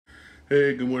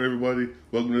Hey, good morning, everybody.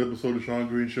 Welcome to the episode of Sean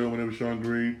Green Show. My name is Sean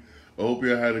Green. I hope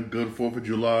you had a good 4th of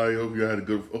July. I hope you had a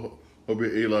good. Hope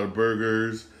you ate a lot of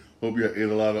burgers. Hope you ate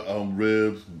a lot of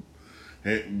ribs,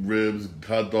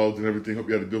 hot dogs, and everything. Hope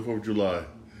you had a good 4th of July.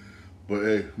 But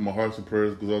hey, my hearts and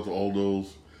prayers goes out to all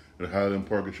those in Highland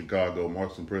Park in Chicago. My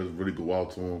hearts and prayers really go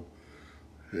out to them.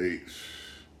 Hey,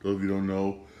 those of you who don't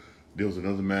know, there was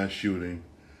another mass shooting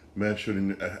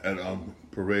at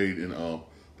parade in the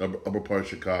upper part of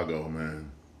Chicago, man.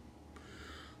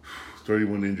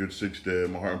 31 injured, 6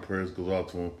 dead. My heart and prayers goes out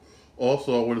to them.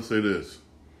 Also, I want to say this.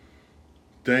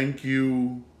 Thank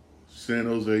you, San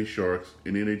Jose Sharks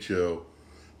in the NHL.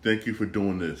 Thank you for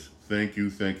doing this. Thank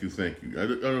you. I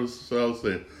don't know what I was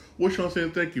saying. What Sean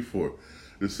saying thank you for?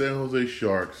 The San Jose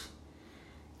Sharks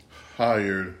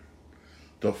hired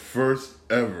the first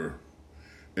ever,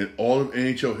 in all of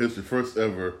NHL history, first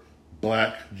ever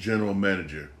black general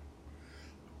manager.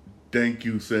 Thank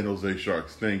you, San Jose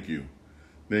Sharks. Thank you.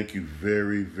 Thank you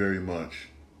very, very much.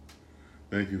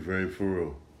 Thank you for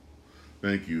real.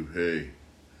 Thank you. Hey.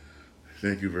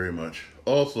 Thank you very much.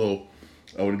 Also,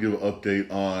 I want to give an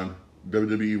update on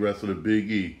WWE wrestler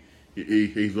Big E.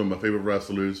 He's one of my favorite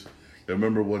wrestlers. I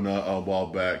remember a while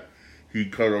back, he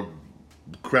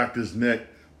cracked his neck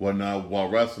while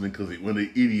wrestling because one of the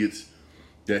idiots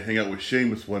that hang out with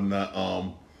Sheamus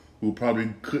who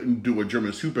probably couldn't do a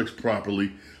German suplex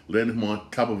properly, landed him on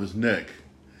top of his neck.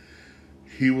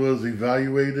 He was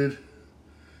evaluated,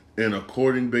 and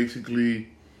basically,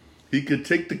 he could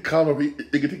take the collar. He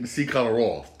could take the C collar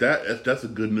off. That's a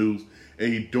good news,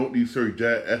 and he don't need surgery.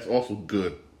 That's also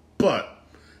good. But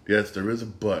yes, there is a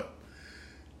but.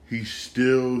 He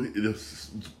still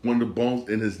one of the bones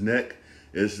in his neck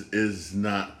is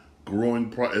not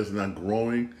growing.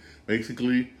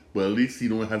 Basically. But at least he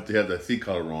don't have to have that C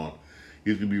collar on.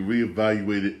 He's going to be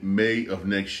reevaluated May of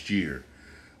next year.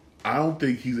 I don't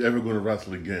think he's ever going to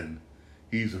wrestle again.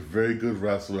 He's a very good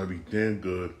wrestler. I'd be damn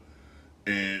good.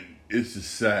 And it's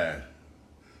just sad.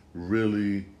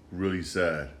 Really, really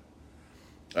sad.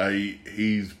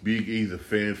 He's a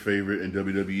fan favorite in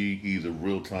WWE. He's a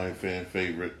real-time fan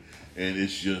favorite. And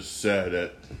it's just sad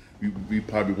that we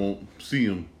probably won't see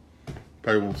him.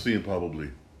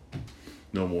 Probably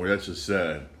no more. That's just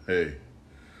sad. Hey,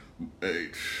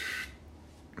 that's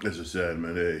just sad,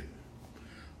 man. Hey,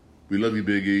 we love you,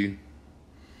 Big E.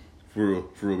 For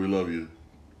real, we love you.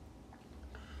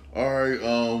 All right,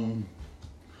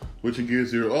 switching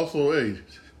gears here. Also, hey,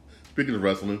 speaking of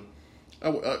wrestling, I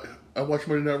watched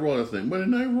Monday Night Raw last night. Monday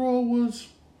Night Raw was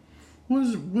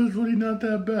really not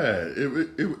that bad.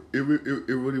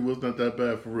 It really was not that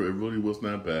bad for real. It really was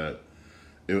not bad.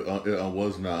 It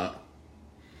was not.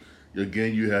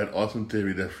 Again, you had Austin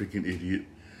Theory, that freaking idiot.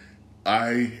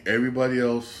 Everybody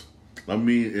else a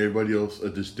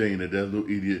disdain that little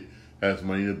idiot has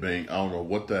Money in the Bank. I don't know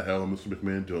what the hell Mr.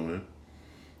 McMahon doing.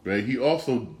 Right? He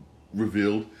also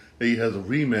revealed that he has a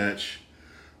rematch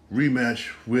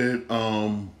with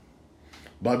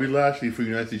Bobby Lashley for the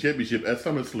United States Championship at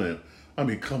SummerSlam. I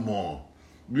mean, come on.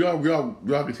 We all can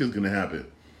see what's going to happen.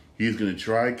 He's going to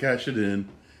try and cash it in.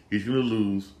 He's going to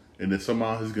lose. And then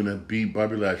somehow he's going to beat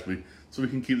Bobby Lashley so he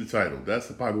can keep the title.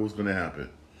 That's probably what's going to happen.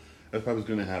 That's probably what's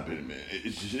going to happen, man.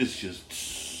 It's just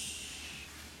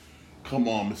come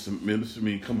on, Mr.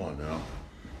 McMahon, come on now.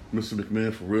 Mr.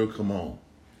 McMahon, for real, come on.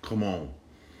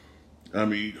 I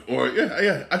mean,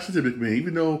 I should say McMahon,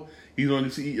 even though he's only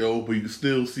CEO, but you can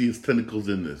still see his tentacles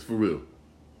in this, for real.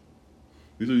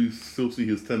 You still see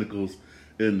his tentacles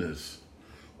in this.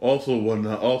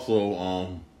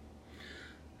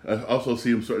 I also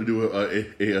see him starting to do a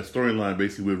storyline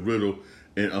basically with Riddle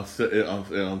and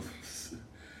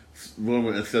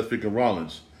Roman and Seth freaking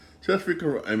Rollins. I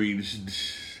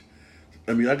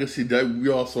can see that. We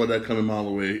all saw that coming a mile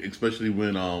away, especially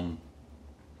when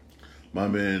my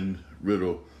man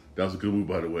Riddle. That was a good move,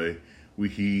 by the way.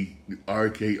 He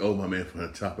RKO my man from the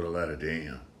top of the ladder.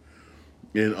 Damn.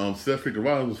 And Seth freaking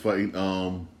Rollins was fighting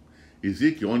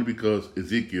Ezekiel only because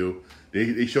Ezekiel.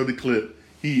 They showed the clip.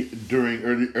 He,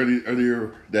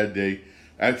 earlier that day,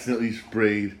 accidentally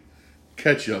sprayed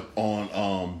ketchup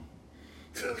on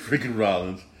freaking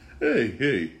Rollins.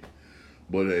 Hey.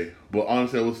 But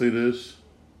honestly, I will say this.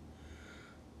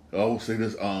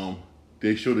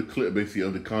 They showed a clip basically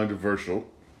of the controversial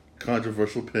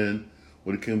pin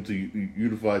when it came to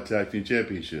Unified Tag Team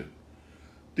Championship.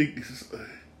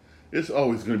 It's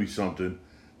always going to be something.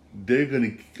 They're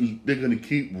gonna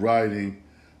keep riding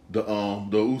the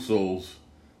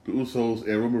Usos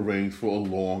and Roman Reigns for a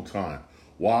long time.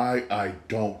 Why? I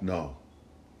don't know.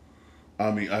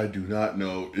 I do not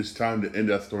know. It's time to end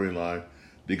that storyline.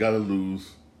 They gotta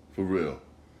lose for real.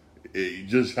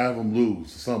 just have him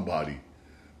lose to somebody,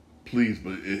 please.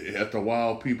 But after a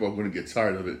while, people are going to get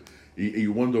tired of it.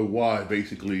 You wonder why,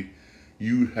 basically,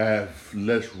 you have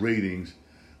less ratings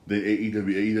than AEW.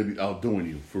 AEW outdoing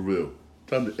you, for real.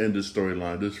 Time to end this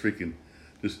storyline.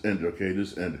 Just end it, okay?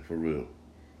 Just end it, for real.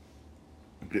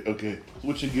 Okay.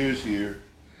 Switching gears here.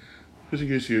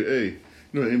 Hey,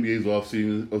 you know the NBA's off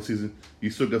season. You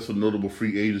still got some notable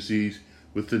free agencies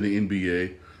within the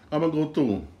NBA. I'm going to go through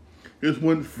them. Here's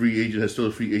one free agent that's still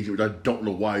a free agent, but I don't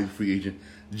know why he's a free agent.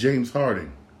 James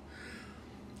Harden.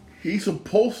 He's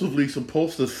supposed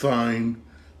to sign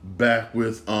back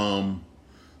with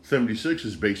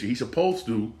 76ers basically. He's supposed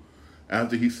to,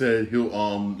 after he said he'll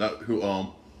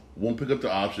won't pick up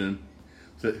the option.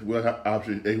 Said what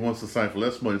option he wants to sign for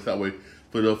less money, so that way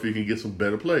Philadelphia can get some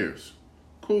better players.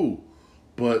 Cool.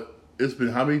 But it's been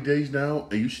how many days now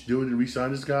and you still didn't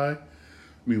re-sign this guy? I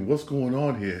mean, what's going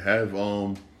on here? Have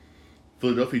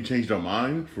Philadelphia changed their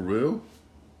mind for real?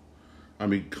 I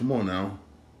mean, come on now.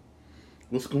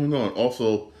 What's going on?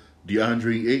 Also,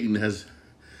 DeAndre Ayton has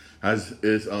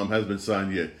been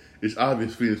signed yet. It's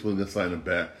obvious Phoenix wasn't gonna sign him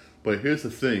back. But here's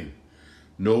the thing.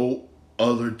 No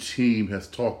other team has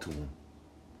talked to him.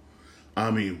 I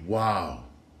mean, wow.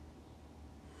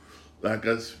 Like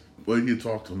us, when you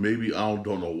talk to him, maybe I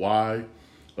don't know why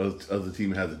other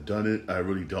team hasn't done it. I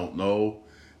really don't know.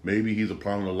 Maybe he's a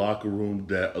problem in the locker room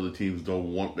that other teams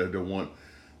don't want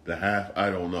to have.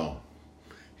 I don't know.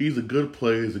 He's a good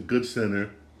player. He's a good center.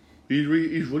 He's really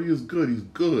good. He's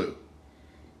good.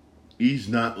 He's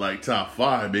not like top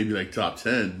 5, maybe like top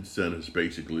 10 centers,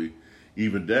 basically.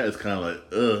 Even that is kind of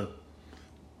like,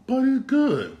 but he's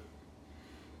good.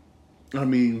 I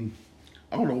mean,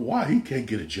 I don't know why he can't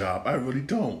get a job. I really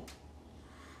don't.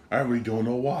 I really don't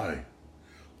know why.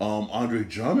 Andre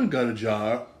Drummond got a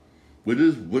job with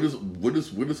his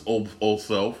old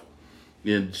self,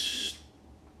 and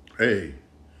hey,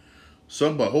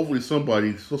 hopefully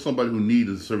somebody who needs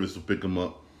a service to pick him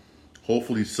up.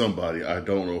 Hopefully somebody. I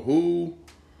don't know who,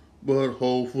 but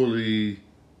hopefully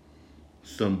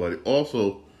somebody.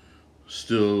 Also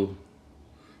still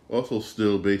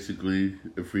basically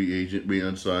a free agent being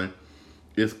unsigned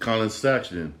is Colin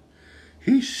Sexton.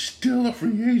 He's still a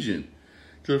free agent.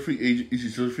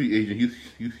 He's still a free agent.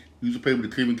 He used to play with the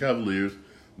Cleveland Cavaliers.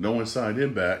 No one signed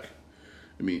him back.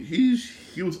 I mean,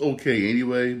 he was okay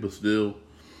anyway, but still.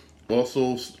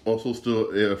 Also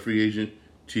still a free agent.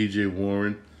 T.J.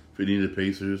 Warren for the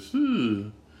Pacers.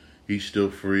 He's still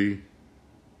free.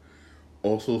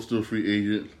 Also still a free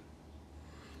agent.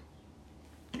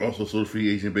 Also still a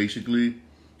free agent basically,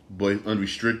 but he's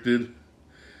unrestricted.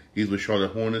 He's with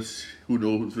Charlotte Hornets. Who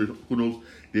knows?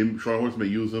 Charlotte Hornets may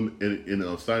use him in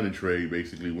a signing trade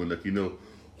basically when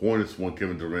Hornets want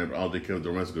Kevin Durant, but I don't think Kevin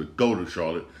Durant's going to go to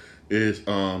Charlotte. Is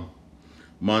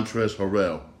Montrezl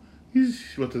Harrell. He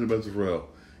went to the bench of Harrell.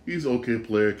 He's an okay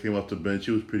player. Came off the bench.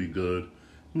 He was pretty good.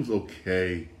 He was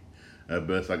okay at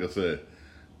best. Like I said,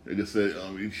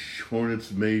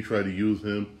 Hornets may try to use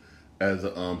him as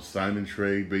a signing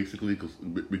trade basically because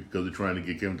they're trying to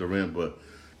get Kevin Durant, but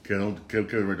Kevin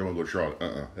Durant don't want to go to Charlotte.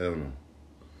 Hell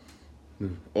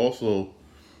no.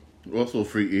 Also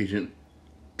free agent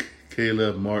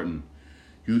Caleb Martin.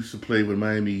 Used to play with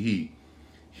Miami Heat.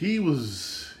 He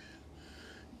was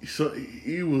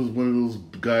one of those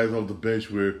guys off the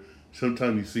bench where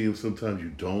sometimes you see him, sometimes you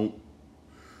don't.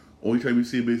 Only time you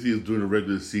see him basically is during the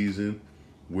regular season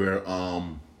where,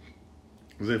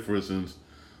 say for instance,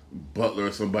 Butler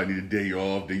or somebody need a day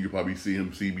off, then you probably see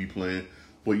me playing.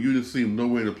 But you didn't see him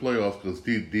nowhere in the playoffs because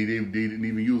they didn't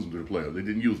even use him to the playoffs. They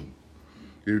didn't use him.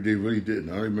 They really didn't.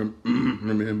 I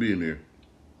remember him being there.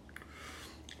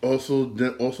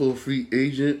 Also a free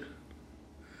agent,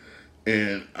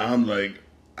 and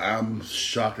I'm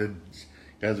shocked that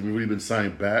he hasn't really been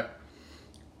signed back,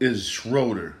 is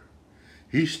Schroeder.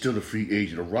 He's still a free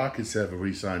agent. The Rockets haven't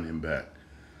re-signed him back.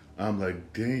 I'm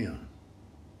like, damn.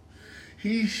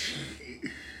 He's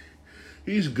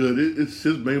good. His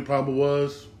main problem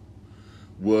was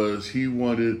he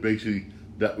wanted basically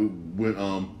that when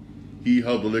he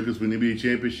helped the Lakers win the NBA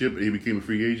championship and he became a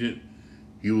free agent,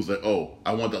 he was like, oh,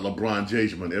 I want that LeBron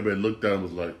James money. Everybody looked at him and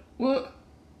was like, what?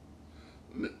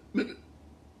 You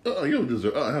don't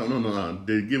deserve. No.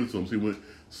 They give it to him.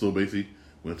 So he basically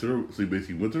went to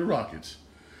the Rockets,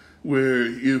 where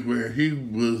he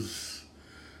was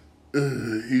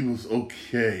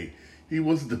okay. He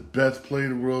wasn't the best player in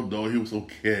the world, though. He was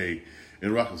okay,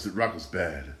 and Rockets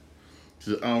bad.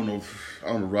 So I don't know if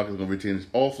Rockets gonna retain this.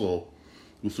 Also,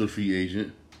 was a free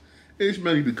agent. It's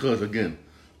mainly because again,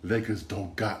 Lakers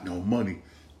don't got no money.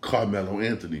 Carmelo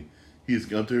Anthony, he's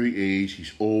got 30 age.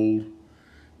 He's old.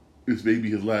 This may be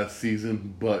his last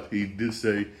season, but he did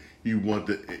say he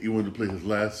wanted to play his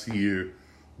last year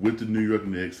with the New York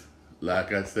Knicks.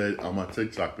 Like I said on my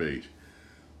TikTok page,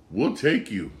 we'll take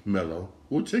you, Melo.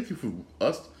 We'll take you from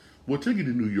us. We'll take you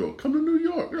to New York. Come to New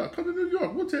York. Yeah, come to New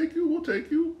York. We'll take you. We'll take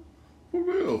you. For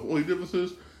real. Only difference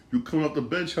is you come off the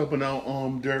bench helping out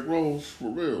Derrick Rose.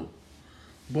 For real.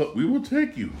 But we will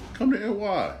take you. Come to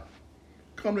NY.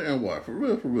 Come to NY. For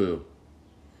real, for real.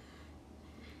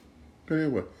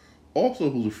 Anyway, also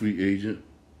who's a free agent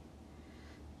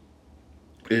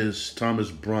is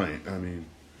Thomas Bryant. I mean,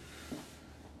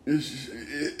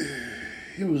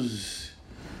 he was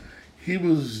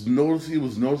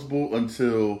noticeable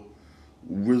until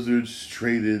Wizards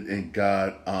traded and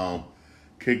got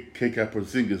KK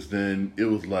Porzingis. Then it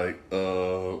was like,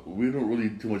 we don't really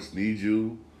too much need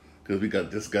you because we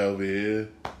got this guy over here.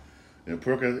 And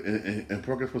Perkins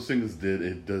Porzingis did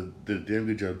a damn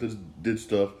good job. Did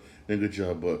stuff and good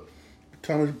job, but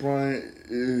Thomas Bryant,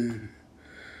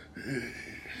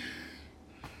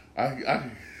 I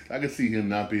can see him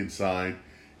not being signed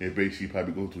and basically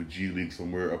probably going to a G League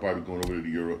somewhere or probably going over to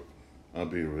Europe. I'm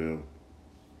being real.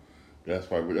 That's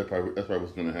probably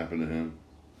what's gonna happen to him.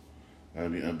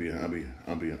 I'm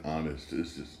being honest.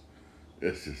 It's just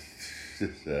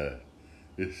sad.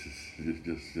 It's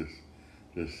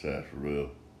just sad for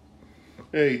real.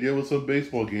 Hey, there was some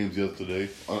baseball games yesterday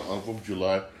on 4th of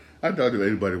July. I doubt if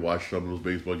anybody watched some of those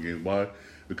baseball games. Why?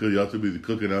 Because y'all too busy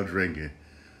cooking or drinking.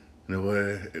 You know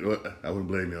what? I wouldn't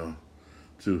blame y'all,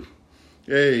 too.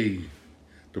 Hey,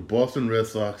 the Boston Red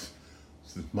Sox,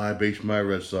 my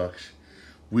Red Sox,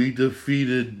 we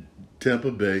defeated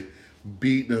Tampa Bay,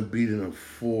 beating them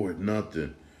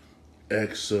 4-0.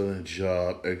 Excellent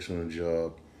job.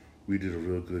 We did a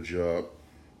real good job.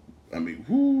 I mean,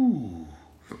 whoo.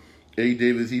 A.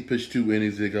 Davis, he pitched 2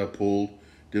 innings. They got pulled.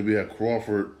 Then we had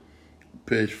Crawford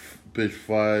pitch 5,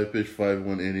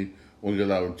 1 inning. Only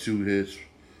allowing 2 hits,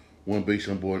 1 base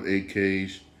on board, 8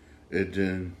 Ks. And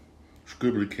then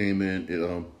Scribbler came in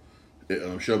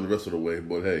and shoved the rest of the way.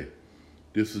 But hey,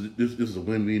 this is a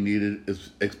win we needed,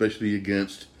 especially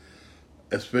against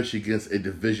a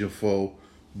division foe,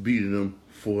 beating them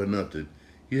 4-0.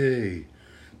 Yay!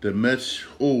 The Mets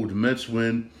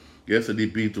win. Yesterday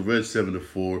they beat the Reds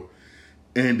 7-4,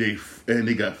 and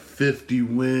they got 50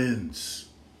 wins.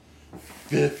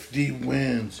 50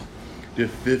 wins. They're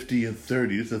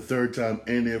 50-30. This is the 3rd time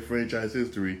in their franchise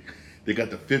history they got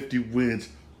the 50 wins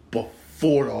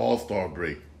before the All-Star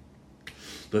break.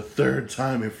 The 3rd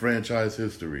time in franchise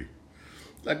history.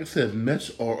 Like I said,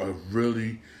 Mets are a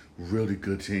really, really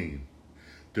good team.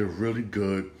 They're really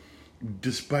good.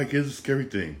 Despite, here's a scary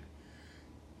thing.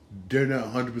 They're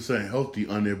not 100% healthy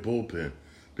on their bullpen.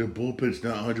 Their bullpen's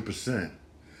not 100%.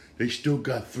 They still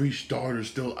got 3 starters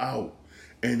still out,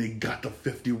 and they got the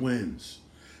 50 wins.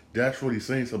 That's really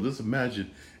saying something. Just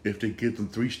imagine if they get them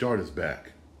 3 starters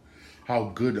back. How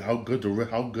good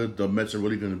the Mets are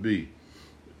really going to be.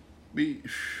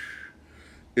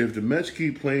 If the Mets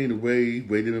keep playing the way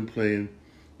they've been playing,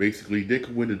 basically they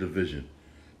could win the division.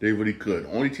 They really could.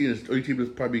 Only team that's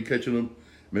probably catching them.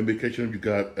 Remember catching them, you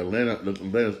got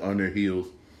Atlanta's on their heels.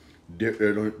 They're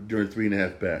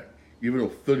 3.5 back. Even though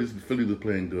Phillies are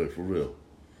playing good for real.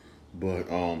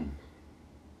 But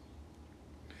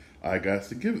I got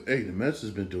to give the Mets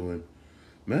has been doing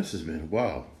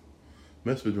wow.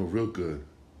 Mets been doing real good.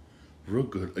 Real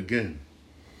good. Again.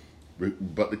 We're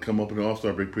about to come up in the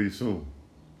All-Star break pretty soon.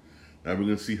 Now we're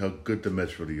gonna see how good the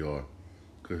Mets really are.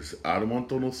 Cause I don't want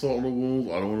to throw no salt in the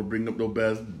wounds. I don't want to bring up the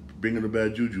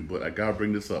bad juju, but I gotta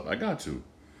bring this up. I got to.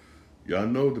 Y'all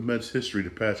know the Mets' history the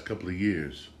past couple of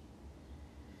years.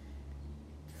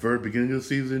 First beginning of the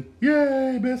season,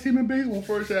 yay, best team in baseball.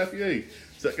 First half, yay.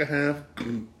 Second half,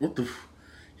 what the?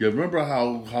 You remember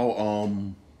how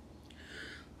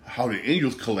the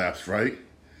Angels collapsed, right?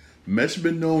 Mets have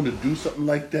been known to do something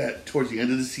like that towards the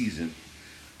end of the season,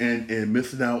 and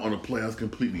missing out on the playoffs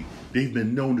completely. They've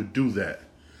been known to do that.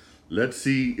 Let's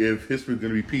see if history is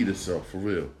going to repeat itself for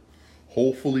real.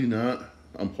 Hopefully not.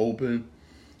 I'm hoping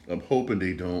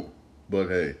they don't. But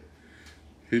hey,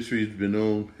 history's been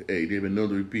known. Hey, they've been known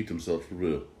to repeat themselves for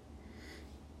real.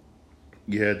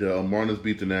 You had the Marlins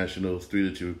beat the Nationals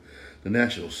 3-2. The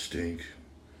Nationals stink.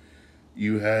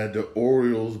 You had the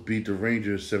Orioles beat the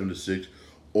Rangers 7-6.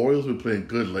 Orioles been playing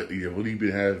good lately. Really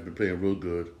been playing real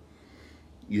good.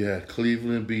 You had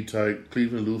Cleveland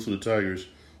lose to the Tigers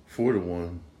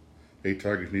 4-1. Hey,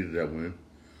 Tigers needed that win.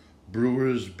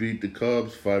 Brewers beat the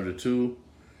Cubs 5-2.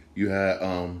 You had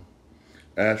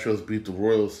Astros beat the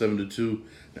Royals 7-2.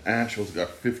 The Astros got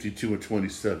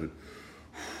 52-27.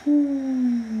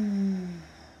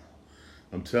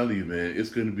 I'm telling you, man, it's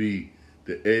going to be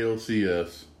the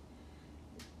ALCS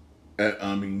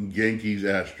Yankees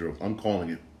Astros. I'm calling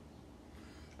it.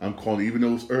 Even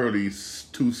though it's early, it's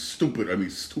too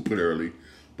stupid. Stupid early.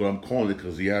 But I'm calling it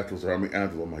because the Astros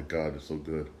oh my God, they're so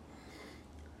good.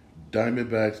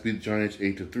 Diamondbacks beat the Giants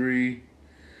 8-3.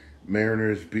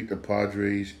 Mariners beat the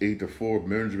Padres 8-4.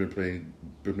 Mariners have been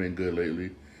playing good lately.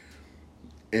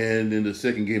 And in the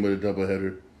second game of the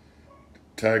doubleheader,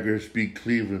 Tigers beat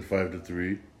Cleveland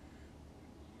 5-3.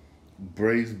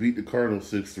 Braves beat the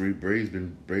Cardinals 6-3. Braves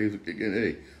again.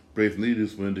 Hey, Braves need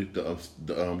this win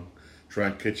to try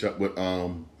and catch up with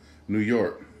New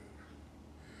York.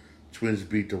 Twins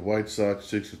beat the White Sox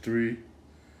 6-3.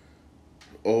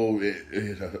 Oh,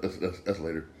 that's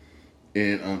later.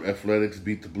 And Athletics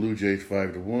beat the Blue Jays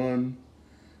 5-1,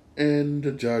 and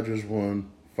the Dodgers won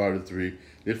 5-3.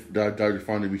 The Dodgers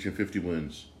finally reaching 50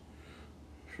 wins.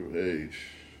 Hey.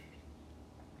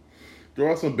 There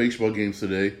are some baseball games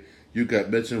today. You got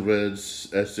Mets and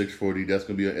Reds at 6:40. That's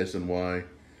gonna be on SNY.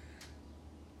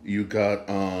 You got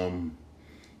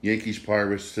Yankees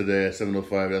Pirates today at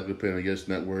 7:05. That's gonna play on the Yes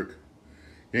Network.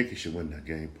 Yankees should win that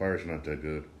game. Pirates not that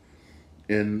good.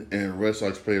 And Red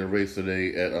Sox play the Rays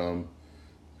today at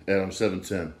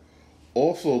 7:10.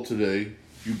 Also today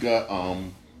you got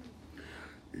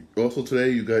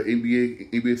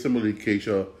NBA Summer League.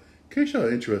 Keisha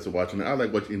interested in watching it. I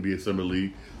like watching NBA Summer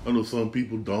League. I know some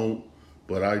people don't,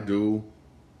 but I do.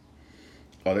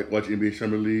 I like watching NBA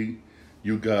Summer League.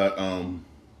 You got a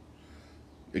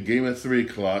game at 3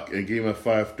 o'clock and a game at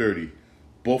 5:30.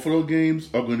 Both of those games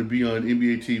are going to be on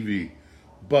NBA TV.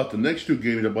 But the next two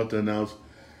games I'm about to announce,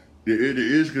 it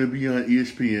is going to be on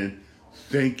ESPN.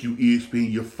 Thank you,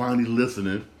 ESPN. You're finally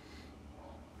listening.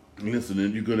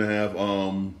 You're going to have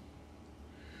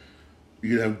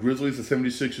Grizzlies and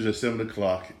 76ers at 7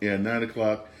 o'clock. And at 9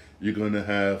 o'clock, you're going to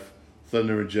have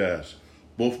Thunder and Jazz.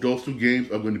 Both those two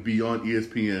games are going to be on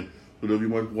ESPN. So if you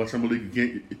want to watch Summer League,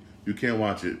 you can't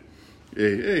watch it.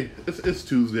 Hey, it's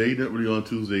Tuesday. Not really on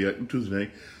Tuesday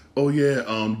night. Oh yeah,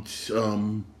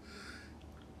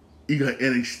 you got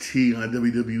NXT on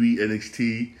WWE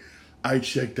NXT. I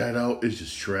checked that out. It's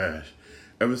just trash.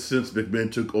 Ever since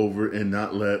McMahon took over and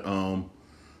not let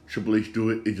Triple H do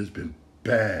it, it's just been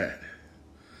bad.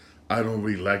 I don't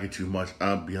really like it too much.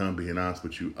 I'm being honest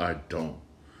with you. I don't.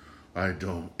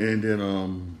 And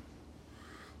then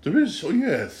there is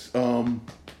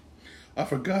I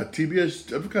forgot TBS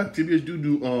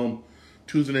do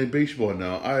Tuesday Night Baseball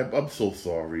now. I'm so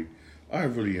sorry. I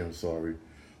really am sorry.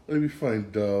 Let me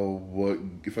find out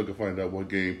if I can find out what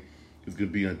game is going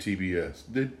to be on TBS.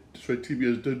 That's right,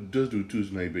 TBS does do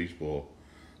Tuesday Night Baseball.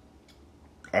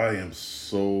 I am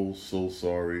so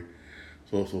sorry.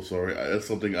 So sorry. That's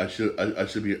something I should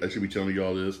be telling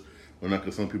y'all this. But not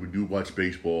because some people do watch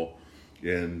baseball.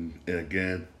 And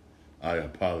again, I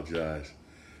apologize.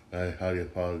 I highly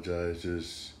apologize.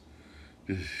 Just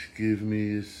give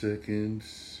me a second.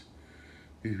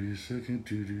 Give me a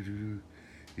second.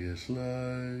 Yes,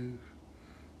 live.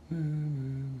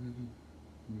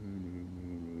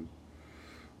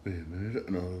 Wait a minute.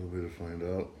 Another way to find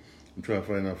out. I'm trying to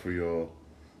find out for y'all.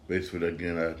 Basically,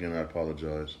 again, I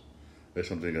apologize. That's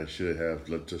something I should have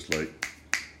just like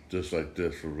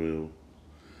this for real.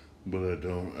 But I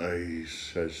don't. I'm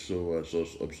so sorry.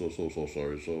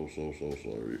 So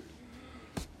sorry.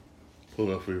 Pull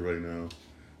it up for you right now.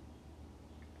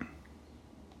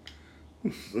 I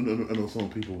know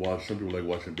some people like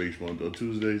watching baseball on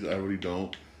Tuesdays. I really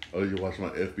don't. I usually watch my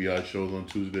FBI shows on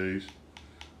Tuesdays.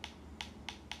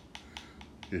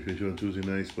 FBI show on Tuesday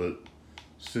nights, but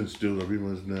since still the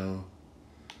reruns now,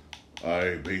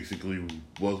 I basically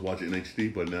was watching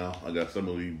NXT, but now I got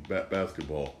Summer League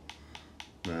basketball.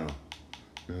 Now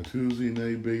Tuesday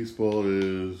Night Baseball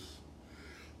is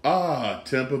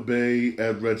Tampa Bay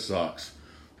at Red Sox.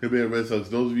 Tampa Bay at Red Sox.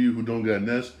 Those of you who don't got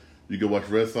Nest, you can watch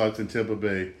Red Sox and Tampa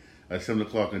Bay at 7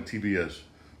 o'clock on TBS.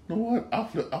 You know what? I'll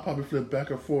probably flip back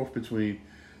and forth between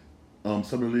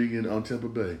Summer League and Tampa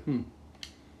Bay.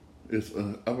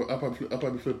 I'll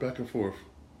probably flip back and forth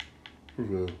for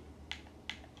real.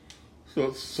 So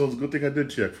it's a good thing I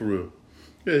did check for real.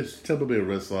 Yeah, it's Tampa Bay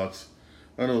Red Sox.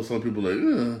 I know some people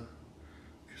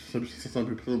some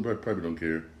people probably don't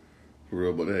care for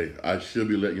real, but hey, I should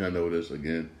be letting y'all know this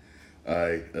again.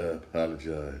 I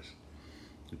apologize.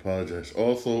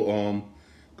 Also,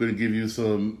 going to give you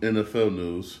some NFL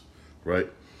news, right?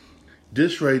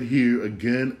 This right here,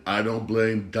 again, I don't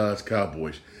blame Dallas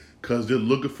Cowboys because they're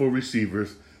looking for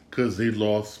receivers because they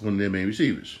lost one of their main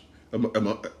receivers,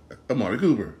 Amari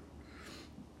Cooper.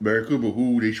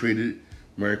 Who they traded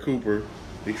Amari Cooper.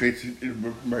 They traded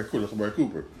Amari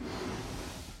Cooper.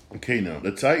 Okay, now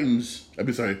the Titans. I've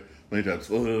been sorry. Many times.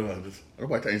 I don't know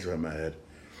why Titans are in my head.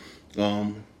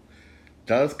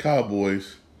 Dallas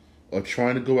Cowboys are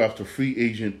trying to go after free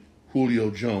agent Julio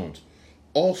Jones.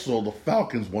 Also, the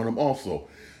Falcons want him. Also,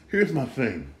 here's my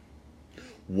thing.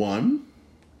 One,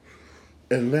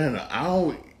 Atlanta.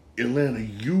 Atlanta,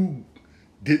 you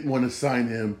didn't want to sign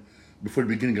him before the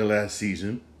beginning of last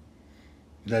season,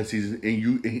 and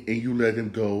you let him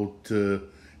go to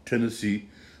Tennessee,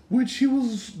 which he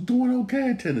was doing okay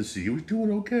in Tennessee. He was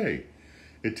doing okay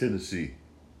in Tennessee.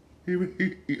 He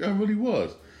really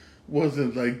was.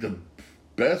 Wasn't like the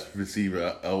best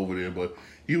receiver over there, but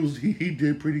he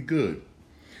did pretty good.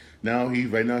 Now he's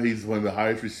one of the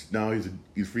highest. Now he's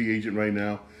free agent right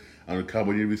now. On the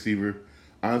Cowboy receiver.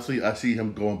 Honestly, I see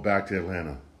him going back to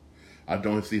Atlanta. I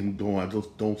don't see him going. I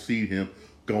just don't see him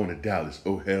going to Dallas.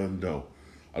 Oh hell no!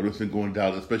 I don't see him going to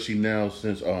Dallas, especially now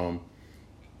since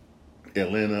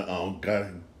Atlanta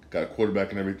got a quarterback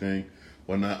and everything.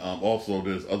 Well, not also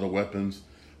there's other weapons.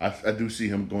 I do see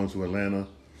him going to Atlanta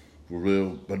for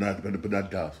real, but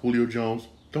not Dallas. Julio Jones,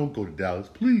 don't go to Dallas,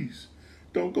 please.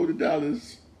 Don't go to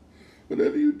Dallas.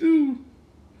 Whatever you do,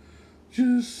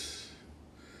 just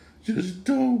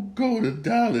don't go to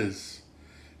Dallas.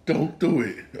 Don't do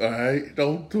it. All right,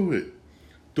 don't do it.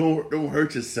 Don't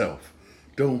hurt yourself.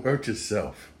 Don't hurt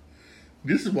yourself.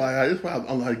 This is why I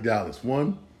like Dallas.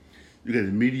 One, you got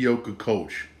a mediocre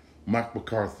coach, Mike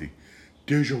McCarthy.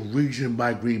 There's a reason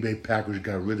why Green Bay Packers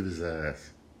got rid of his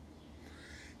ass.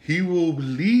 He will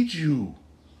lead you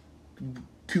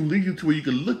to where you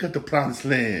can look at the promised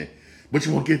land, but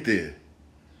you won't get there.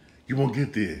 You won't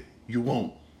get there. You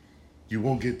won't. You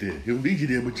won't get there. He'll lead you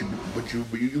there, but you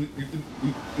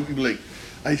be like,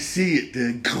 I see it.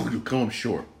 Then you come up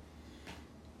short.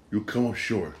 You come up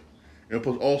short. And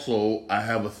plus, also, I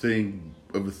have a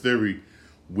theory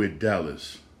with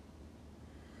Dallas.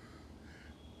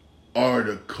 Are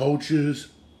the coaches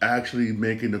actually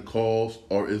making the calls,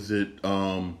 or is it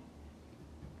the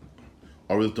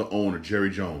owner, Jerry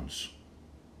Jones?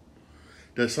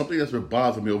 That's something that's been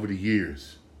bothering me over the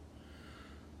years.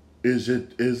 Does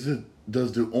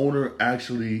the owner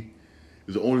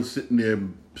sitting there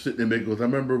making? Because I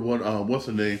remember when what's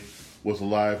the name was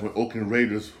alive when Oakland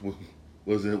Raiders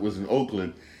was in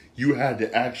Oakland. You had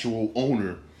the actual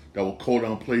owner that would call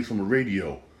down plays from the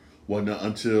radio. Well, not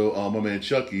until my man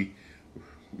Chucky,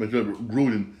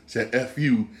 Gruden said "F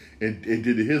you" and did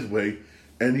it his way,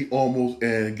 and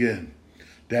again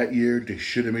that year they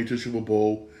should have made the Super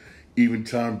Bowl. Even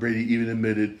Tom Brady even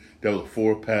admitted that was a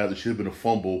forward pass. It should have been a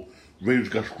fumble. Raiders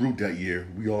got screwed that year.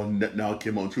 We all now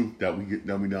came on truth that we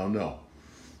now know.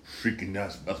 Freaking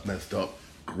that's messed up.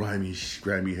 Grimy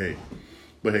hay.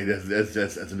 But hey, that's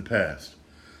in the past.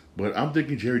 But I'm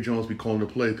thinking Jerry Jones be calling the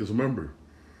play because remember,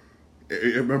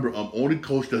 only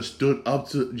coach that stood up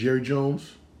to Jerry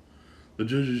Jones,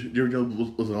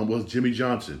 was Jimmy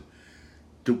Johnson.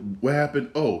 What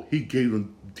happened? Oh, he gave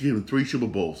him 3 Super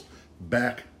Bowls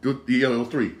back.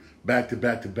 Three back to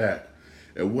back.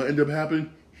 And what ended up happening?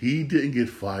 He didn't get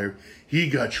fired. He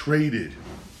got traded.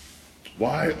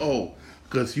 Why? Oh,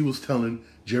 because he was telling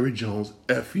Jerry Jones,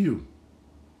 "F you."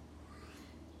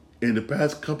 In the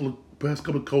past couple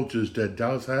of coaches that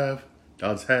Dallas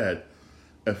had,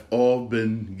 have all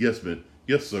been yes men.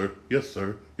 Yes sir. Yes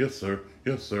sir. Yes sir.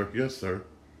 Yes sir. Yes sir.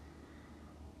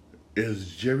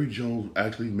 Is Jerry Jones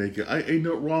actually making? Ain't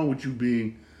nothing wrong with you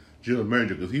being general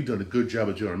manager because he's done a good job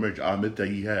as general manager. I admit that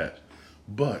he has,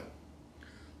 but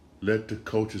let the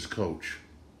coaches coach,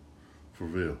 for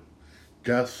real.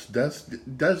 That's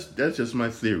just my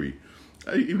theory.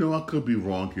 I could be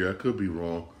wrong here. I could be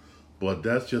wrong, but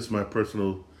that's just my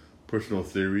personal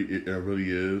theory. It really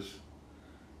is.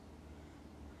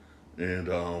 And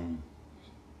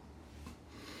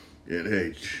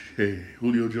hey,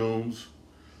 Julio Jones,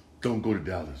 don't go to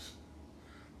Dallas.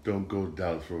 Don't go to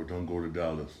Dallas, bro. Don't go to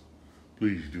Dallas.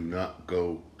 Please do not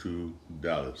go to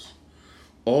Dallas.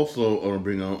 Also, I want to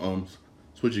bring on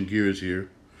switching gears here.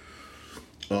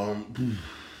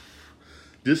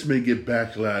 This may get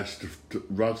backlash.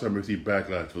 Rockstar may receive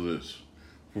backlash for this,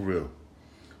 for real.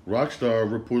 Rockstar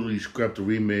reportedly scrapped the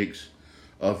remake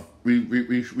of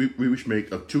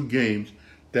 2 games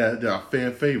that are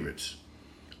fan favorites.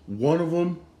 One of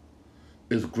them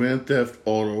is Grand Theft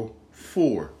Auto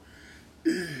 4.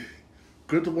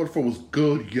 Grand Theft Auto 4 was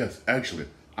good, yes, actually.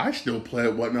 I still play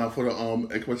it whatnot for the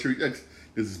Xbox Series X.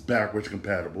 This is backwards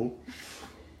compatible.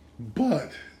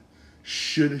 But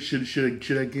should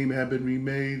that game have been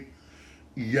remade?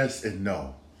 Yes and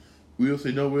no. We'll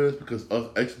say no is because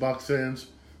us Xbox fans,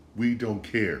 we don't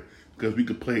care. Because we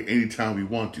can play it anytime we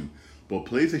want to. But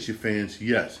PlayStation fans,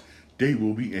 yes, They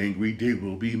will be angry. They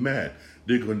will be mad.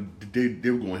 They're going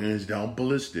hands down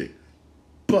ballistic.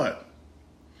 But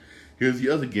here's the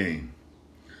other game.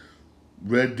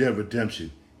 Red Dead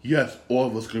Redemption. Yes, all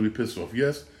of us are gonna be pissed off.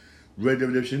 Yes, Red Dead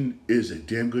Redemption is a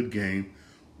damn good game.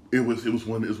 It was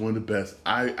one of the best.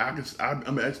 I'm an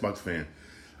Xbox fan.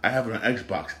 I have it on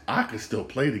Xbox. I can still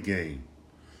play the game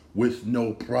with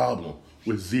no problem,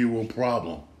 with zero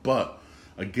problem. But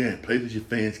again, PlayStation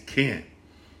fans can't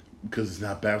because it's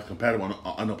not backwards compatible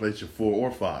on the PlayStation 4 or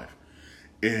 5.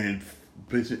 And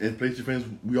PlayStation fans,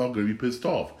 we all gonna be pissed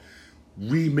off.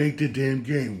 Remake the damn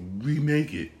game.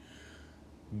 Remake it.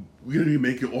 We're gonna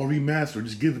remake it or remaster.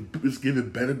 Just give it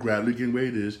better graphics than the way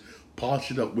it is.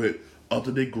 Polish it up with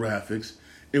up-to-date graphics.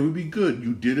 It would be good.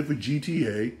 You did it for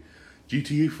GTA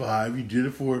 5. You did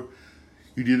it for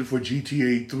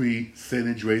GTA 3, San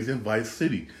Andreas, and Vice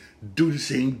City. Do the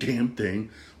same damn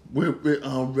thing with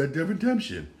Red Dead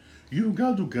Redemption. You don't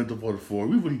gotta do Grand Theft Auto 4.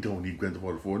 We really don't need Grand Theft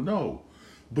Auto 4, no.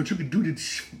 But you can do the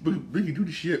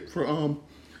shit for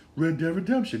Red Dead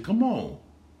Redemption. Come on.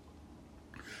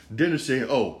 Then they're saying,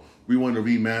 "Oh, we want to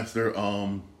remaster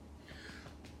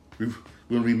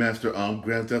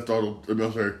Grand Theft Auto.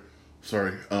 No,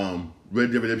 sorry,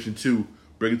 Red Dead Redemption 2.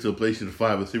 Bring it to the PlayStation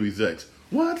 5 and Series X."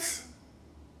 What?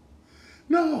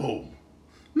 No.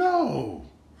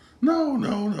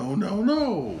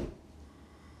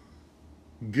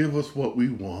 Give us what we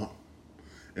want,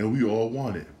 and we all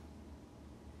want it.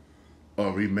 A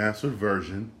remastered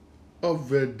version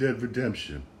of Red Dead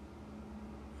Redemption.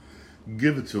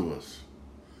 Give it to us.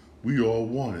 We all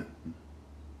want it.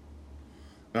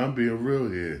 I'm being real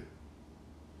here.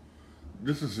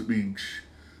 This is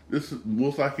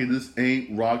most likely this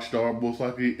ain't Rockstar. Most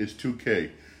likely it's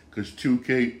 2K, because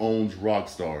 2K owns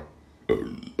Rockstar.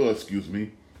 Excuse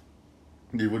me.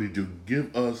 They really do.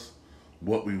 Give us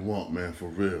what we want, man, for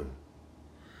real.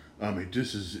 I mean,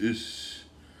 it's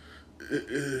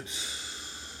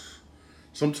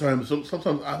sometimes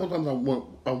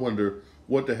I wonder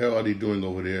what the hell are they doing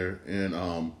over there in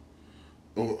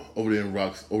over there in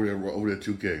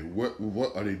 2K.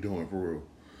 What are they doing for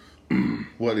real?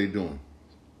 What are they doing?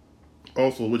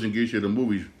 Also, what you get here the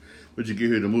movies,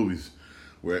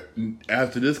 where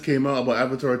after this came out about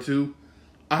Avatar 2,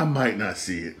 I might not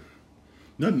see it.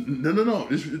 No.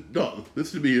 Listen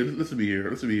to me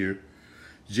here.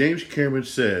 James Cameron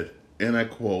said, and I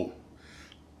quote,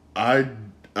 I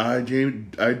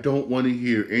don't want to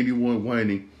hear anyone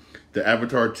whining that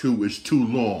Avatar 2 is too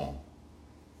long.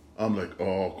 I'm like,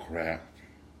 oh crap.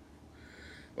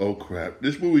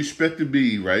 This movie expected to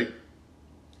be, right,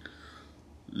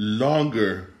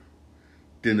 longer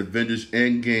than Avengers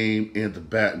Endgame and the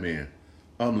Batman.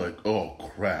 I'm like, oh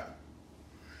crap.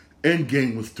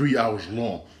 Endgame was 3 hours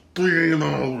long. 3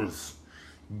 hours.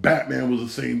 Batman was the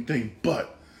same thing,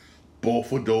 but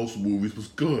both of those movies was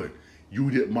good. You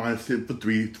didn't mind sitting for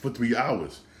 3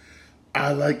 hours.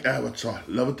 I like Avatar,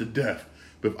 love it to death.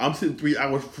 But if I'm sitting 3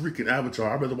 hours freaking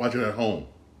Avatar, I'd rather watch it at home.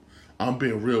 I'm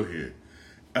being real here.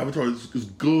 Avatar is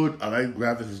good. I like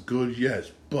graphics, is good,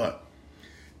 yes, but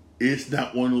it's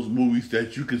not one of those movies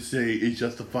that you could say it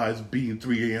justifies being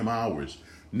 3 a.m. hours.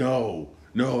 No,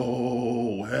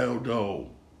 hell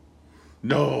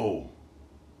no.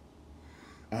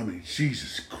 I mean,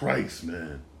 Jesus Christ,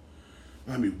 man.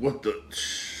 I mean, what the...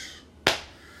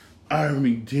 I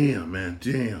mean, damn, man,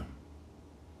 damn.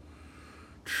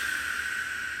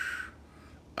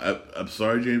 I'm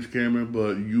sorry, James Cameron,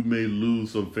 but you may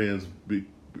lose some fans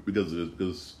because of this,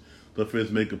 because the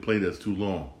fans may complain that's too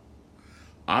long.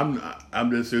 I'm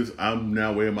just serious. I'm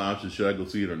now weighing my options. Should I go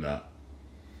see it or not?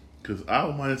 Because I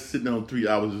don't mind sitting down 3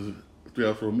 hours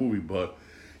for a movie, but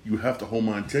you have to hold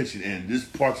my attention. And this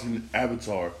part's in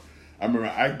Avatar. I remember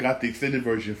I got the extended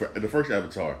version for the first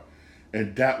Avatar,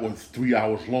 and that was 3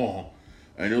 hours long.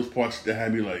 And those parts that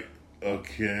had me like,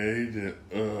 okay, then,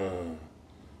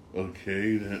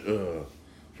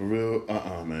 for real,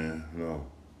 man, no.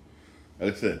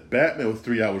 Like I said, Batman was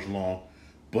 3 hours long,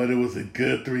 but it was a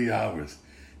good 3 hours.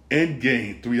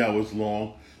 Endgame, 3 hours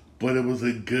long, but it was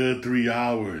a good 3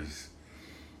 hours.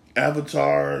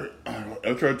 Avatar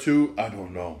 2, I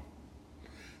don't know.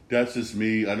 That's just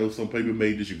me. I know some people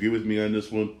may disagree with me on this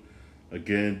one.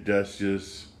 Again, that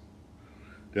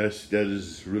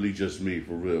is really just me,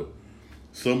 for real.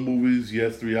 Some movies,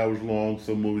 yes, 3 hours long.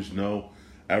 Some movies, no.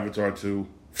 Avatar 2,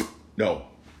 no.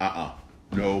 No.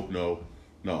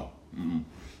 Mm-mm.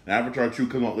 Avatar 2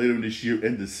 comes out later this year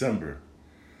in December.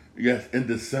 Yes, in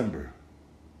December.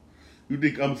 You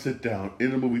think I'm gonna sit down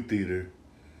in a movie theater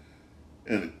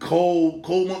in a cold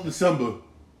month December,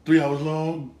 3 hours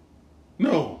long?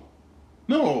 No.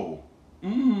 No.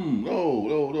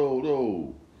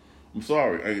 I'm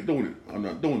sorry. I ain't doing it. I'm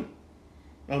not doing it.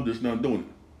 I'm just not doing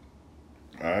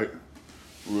it. All right?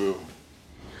 For real.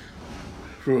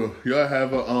 For real. Y'all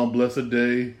have a blessed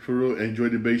day. For real. Enjoy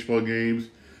the baseball games.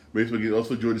 Baseball games.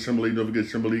 Also enjoy the Summer League. Don't forget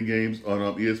Summer League games on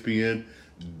ESPN.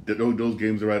 Those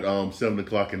games are at 7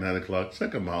 o'clock and 9 o'clock.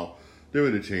 Check them out. They're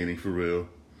entertaining, for real.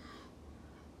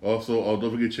 Also,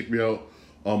 don't forget to check me out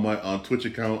on my Twitch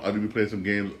account. I do be playing some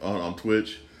games on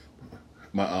Twitch.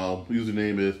 My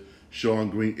username is Sean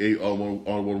Green 8, all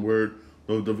one word.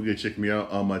 Don't forget to check me out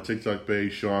on my TikTok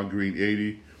page, Sean Green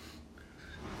 80.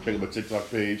 Check out my TikTok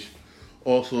page.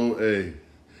 Also,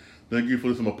 thank you for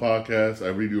listening to my podcast. I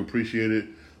really do appreciate it.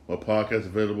 My podcast is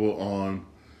available on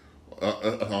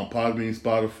Podbean,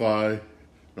 Spotify,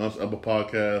 and also Apple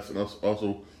Podcasts, and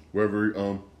also wherever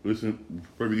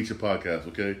wherever you get your podcast.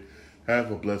 Okay,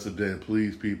 have a blessed day, and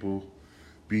please, people,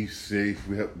 be safe.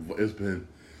 We have a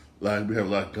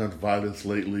lot of gun violence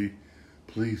lately.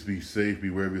 Please be safe. Be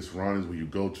aware of your surroundings when you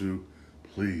go to.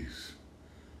 Please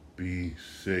be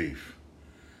safe.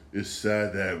 It's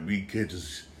sad that we can't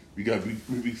just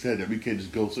sad that we can't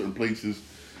just go certain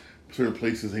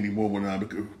places anymore when I'm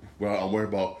worried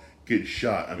about getting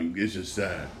shot. I mean, it's just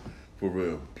sad. For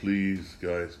real. Please,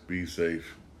 guys, be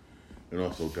safe. And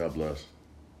also, God bless.